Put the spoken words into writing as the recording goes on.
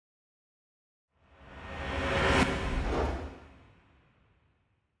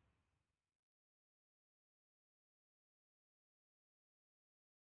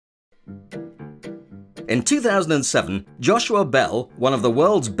In 2007, Joshua Bell, one of the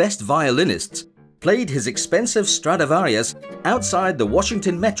world's best violinists, played his expensive Stradivarius outside the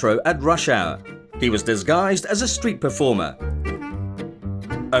Washington Metro at rush hour. He was disguised as a street performer.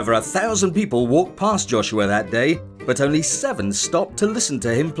 Over 1,000 people walked past Joshua that day, but only 7 stopped to listen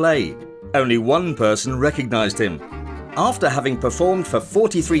to him play. Only one person recognized him. After having performed for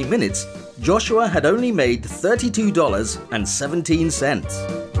 43 minutes, Joshua had only made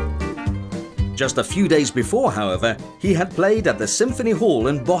 $32.17. Just a few days before, however, he had played at the Symphony Hall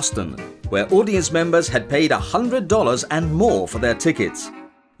in Boston, where audience members had paid $100 and more for their tickets.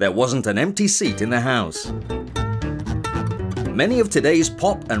 There wasn't an empty seat in the house. Many of today's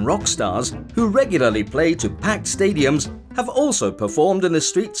pop and rock stars who regularly play to packed stadiums have also performed in the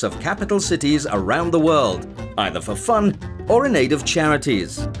streets of capital cities around the world, either for fun or in aid of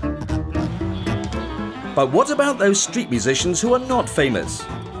charities. But what about those street musicians who are not famous?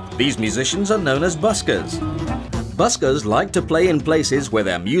 These musicians are known as buskers. Buskers like to play in places where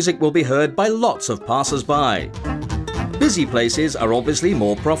their music will be heard by lots of passers-by. Busy places are obviously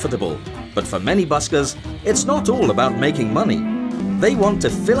more profitable, but for many buskers, it's not all about making money. They want to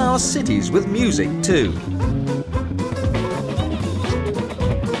fill our cities with music too.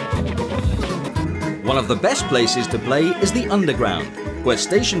 One of the best places to play is the underground, where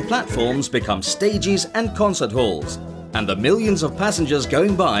station platforms become stages and concert halls, and the millions of passengers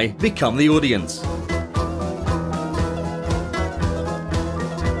going by become the audience.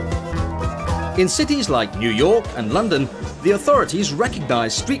 In cities like New York and London, the authorities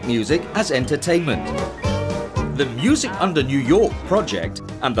recognize street music as entertainment. The Music Under New York project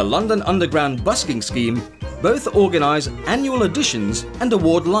and the London Underground Busking Scheme both organize annual editions and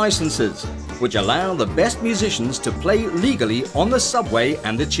award licenses, which allow the best musicians to play legally on the subway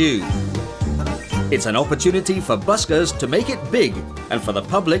and the tube. It's an opportunity for buskers to make it big and for the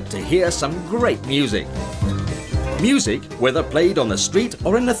public to hear some great music. Music, whether played on the street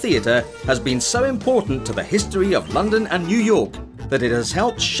or in the theatre, has been so important to the history of London and New York that it has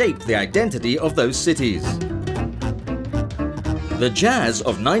helped shape the identity of those cities. The jazz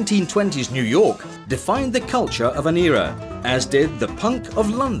of 1920s New York defined the culture of an era, as did the punk of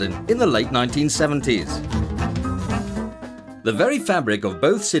London in the late 1970s. The very fabric of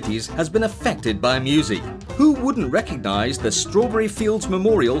both cities has been affected by music. Who wouldn't recognize the Strawberry Fields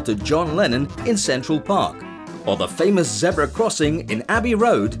Memorial to John Lennon in Central Park, or the famous zebra crossing in Abbey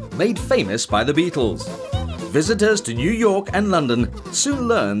Road made famous by the Beatles? Visitors to New York and London soon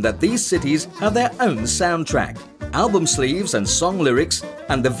learn that these cities have their own soundtrack, album sleeves and song lyrics,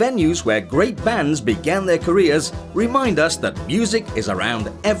 and the venues where great bands began their careers remind us that music is around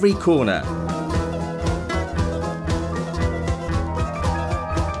every corner.